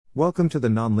Welcome to the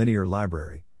Nonlinear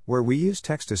Library, where we use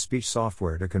text-to-speech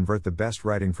software to convert the best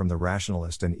writing from the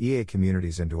rationalist and EA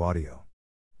communities into audio.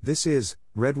 This is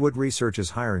Redwood Research is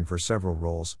hiring for several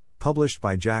roles, published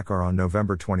by Jack R. on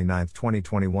November 29,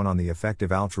 2021 on the Effective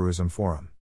Altruism Forum.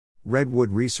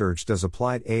 Redwood Research does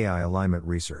applied AI alignment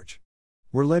research.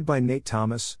 We're led by Nate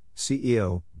Thomas,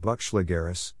 CEO, Buck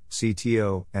Schligeris,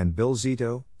 CTO, and Bill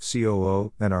Zito,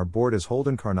 COO, and our board is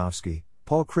Holden Karnofsky,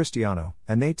 Paul Cristiano,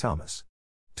 and Nate Thomas.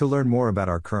 To learn more about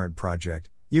our current project,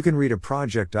 you can read a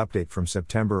project update from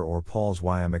September or Paul's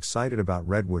Why I'm Excited About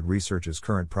Redwood Research's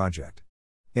current project.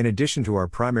 In addition to our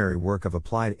primary work of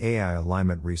applied AI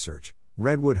alignment research,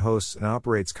 Redwood hosts and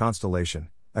operates Constellation,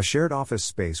 a shared office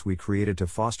space we created to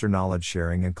foster knowledge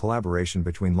sharing and collaboration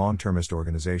between long-termist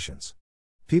organizations.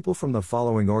 People from the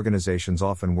following organizations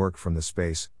often work from the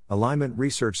space: Alignment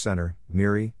Research Center,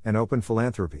 MIRI, and Open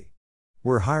Philanthropy.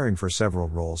 We're hiring for several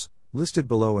roles, listed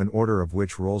below in order of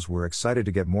which roles we're excited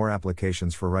to get more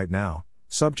applications for right now,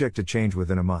 subject to change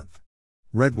within a month.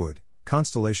 Redwood,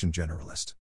 Constellation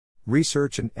Generalist.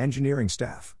 Research and Engineering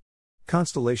Staff.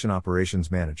 Constellation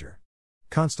Operations Manager.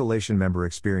 Constellation Member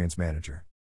Experience Manager.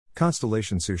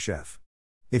 Constellation Sous Chef.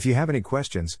 If you have any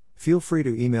questions, feel free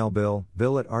to email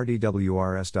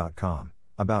bill@rdwrs.com,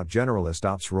 about generalist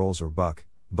ops roles, or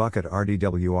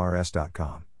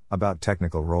buck@rdwrs.com, about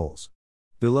technical roles.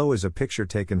 Below is a picture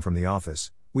taken from the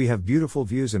office. We have beautiful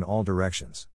views in all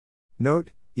directions. Note,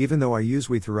 even though I use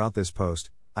we throughout this post,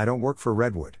 I don't work for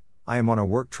Redwood. I am on a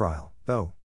work trial,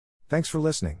 though. Thanks for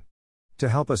listening. To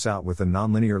help us out with the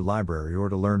Nonlinear Library or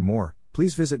to learn more,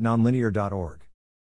 please visit nonlinear.org.